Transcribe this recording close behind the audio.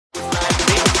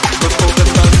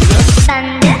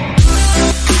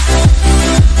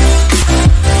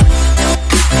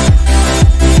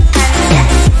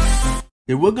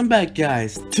Hey, welcome back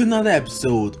guys to another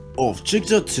episode of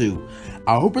RetroPixelYT.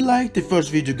 I hope you liked the first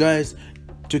video guys,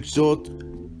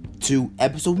 RetroPixelYT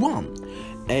episode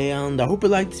 1. And I hope you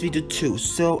liked this video too.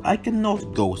 So I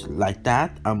cannot go like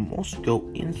that, I must go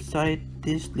inside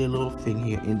this little thing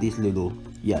here, in this little,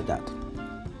 that.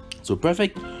 So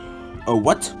perfect. Oh,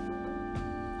 what?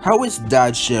 How is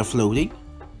that chair floating?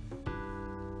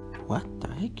 What the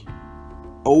heck?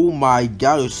 Oh my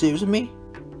god, are you serious with me?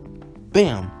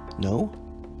 Bam! No.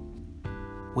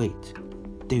 Wait.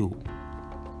 Do.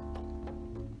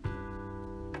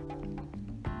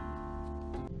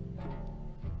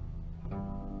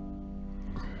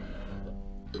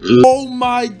 Oh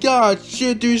my god!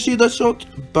 Shit, do you see the shot?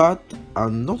 But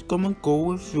I'm not gonna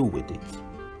go through with it.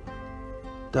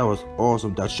 That was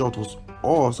awesome. That shot was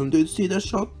awesome. Did you see that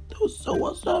shot? That was so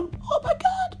awesome. Oh my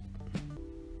god!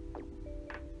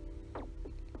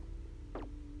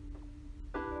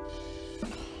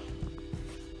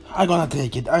 I'm gonna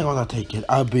take it.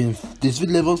 I've been this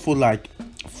level for like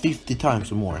 50 times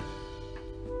or more.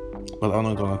 But I'm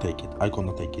not gonna take it. I'm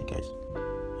gonna take it, guys.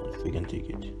 If we can take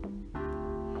it.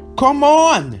 Come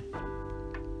on!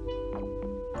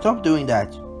 Stop doing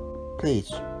that.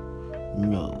 Please.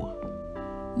 No.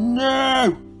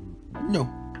 No! No.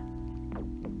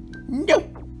 No!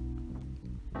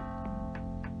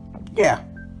 Yeah.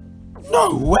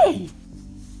 No way!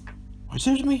 Are you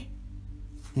serious with me?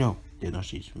 No. They're not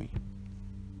serious with me.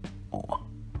 Oh.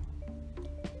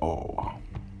 Oh.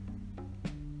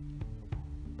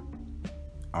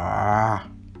 Ah.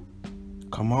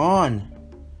 Come on.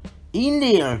 In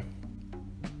there.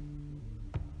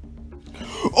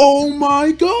 Oh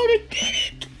my god, I did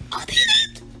it! I did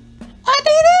it! I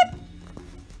did it!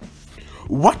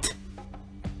 What?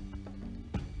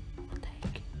 What the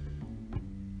heck?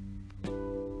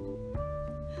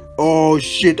 Oh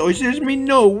shit, are you serious with me?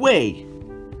 No way!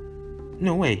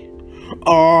 No way.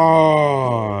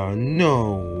 Oh,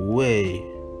 no way.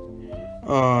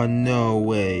 Oh, no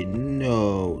way.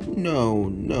 No, no,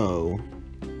 no.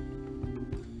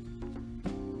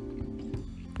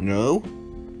 No.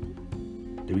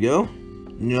 There we go.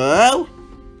 No.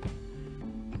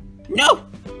 No.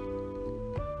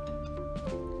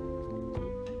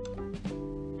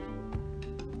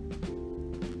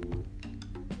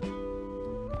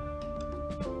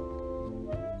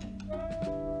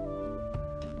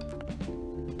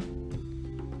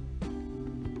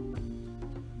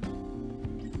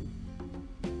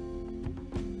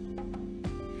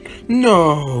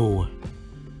 No!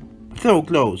 So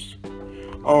close.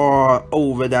 Oh,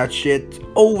 over that shit.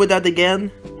 Over that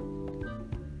again.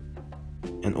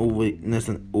 And over,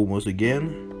 listen, almost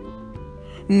again.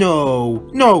 No!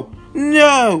 No!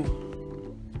 No!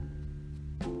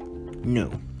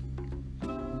 No.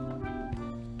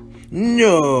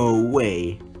 No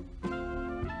way.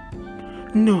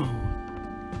 No.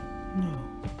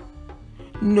 No.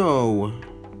 No.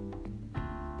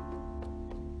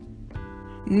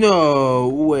 No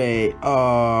way.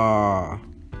 Oh,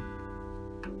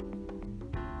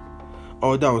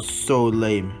 that was so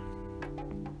lame.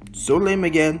 So lame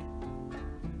again.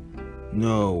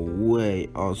 No way.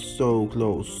 Oh, so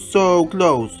close. So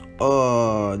close.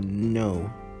 Oh, no.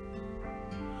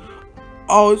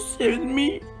 Oh, seriously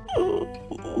me? No.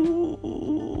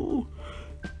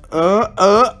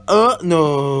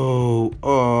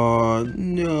 Oh,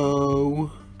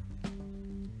 no.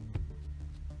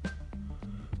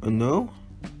 No?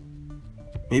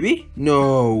 Maybe?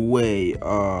 No way.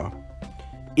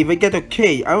 If I get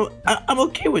okay, I'm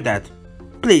okay with that.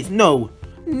 Please, no.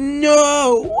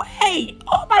 No way.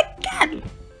 Oh my god.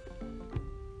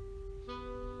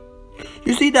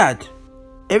 You see that?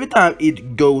 Every time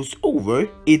it goes over,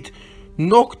 it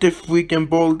knocks the freaking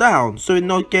ball down, so it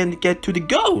not can get to the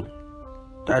goal.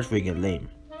 That's freaking lame.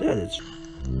 That is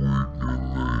freaking lame.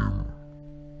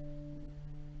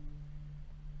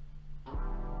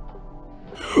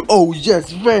 Oh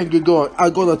yes, thank you God.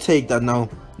 I'm gonna take that now.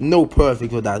 No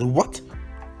perfect for that. What?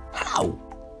 How?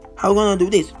 How gonna do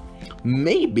this?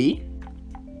 Maybe.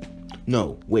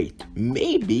 No, wait.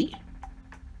 Maybe.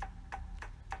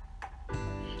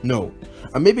 No.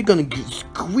 I'm maybe gonna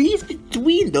squeeze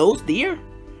between those there.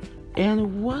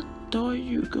 And what are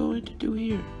you going to do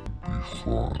here? Be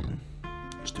fine.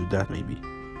 Let's do that maybe.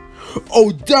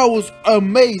 Oh, that was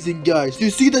amazing, guys. Do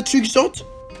you see the trick shot?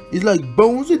 It's like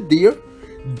bones in there.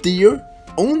 There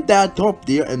on that top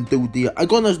there and do there. I'm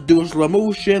gonna do a slow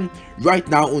motion right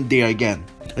now on there again.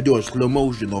 I do a slow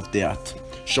motion of that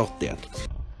shot there.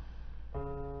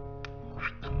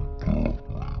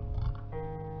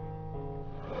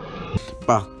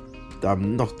 But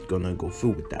I'm not gonna go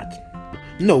through with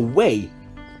that. No way.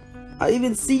 I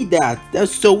even see that.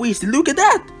 That's so easy. Look at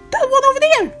that. That one over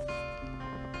there.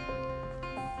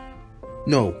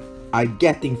 No, I'm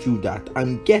getting through that.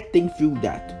 I'm getting through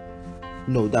that.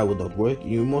 No, that would not work.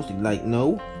 You must like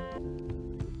no.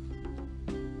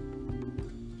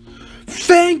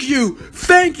 Thank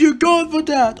you God for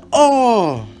that.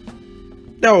 Oh,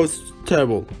 that was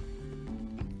terrible.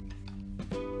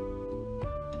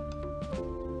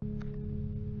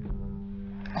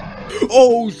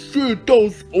 Oh shit, that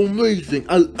was amazing.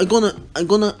 I'm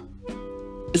gonna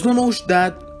slow motion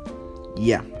that.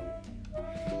 Yeah,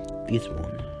 this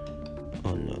one.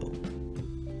 Oh no.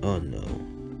 Oh no.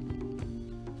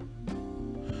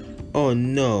 Oh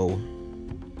no.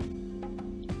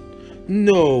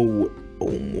 No.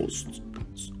 Almost.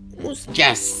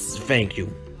 Yes. Thank you.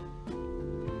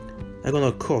 I'm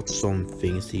gonna cut some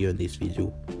things here in this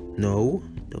video. No,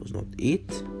 that was not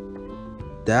it.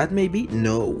 That maybe?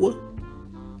 No.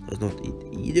 That's not it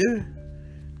either.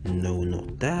 No,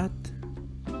 not that.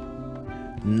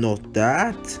 Not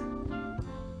that.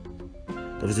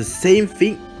 That was the same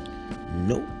thing.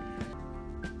 No.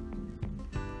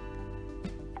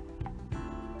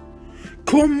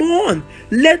 Come on!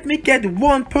 Let me get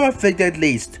one perfect at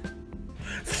least.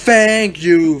 Thank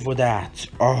you for that.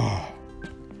 Oh,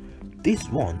 this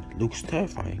one looks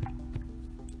terrifying.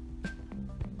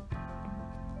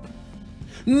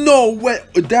 No way!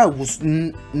 That was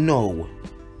no.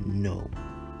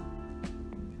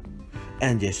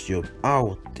 And just jump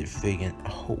out the friggin'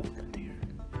 hole there.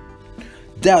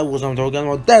 That was what I'm talking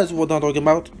about. That's what I'm talking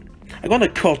about. I'm gonna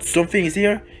cut some things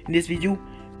here in this video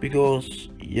because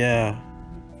yeah,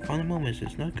 funny moments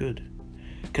is not good.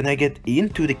 Can I get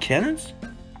into the cannons?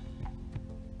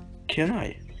 Can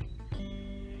I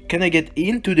get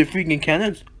into the freaking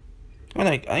cannons?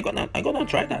 I'm gonna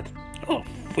try that. Oh,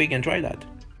 freaking try that.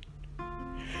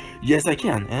 Yes, I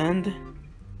can.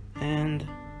 And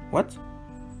what?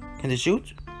 Can they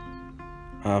shoot?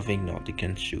 I think not. They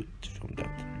can shoot from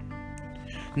that.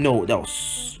 No, that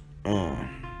was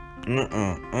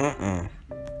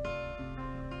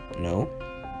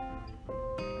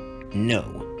no.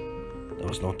 That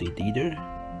was not it either.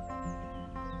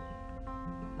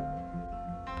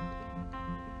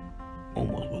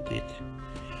 Almost was it.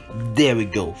 There we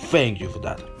go. Thank you for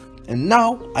that. And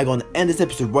now I'm gonna end this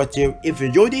episode right here. If you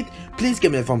enjoyed it, please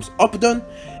give me a thumbs up button,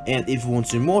 and if you want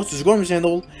to see more, subscribe to my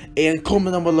channel and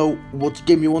comment down below what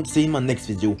game you want to see in my next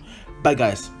video. Bye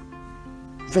guys,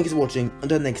 thanks for watching.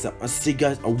 Until next time, I'll see you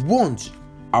guys.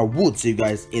 I would see you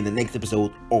guys in the next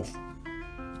episode of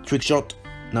Trick Shot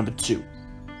number 2.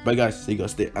 Bye guys, see you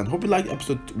guys there, and hope you liked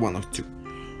episode 1 or 2.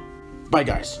 Bye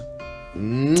guys.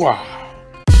 Mwah.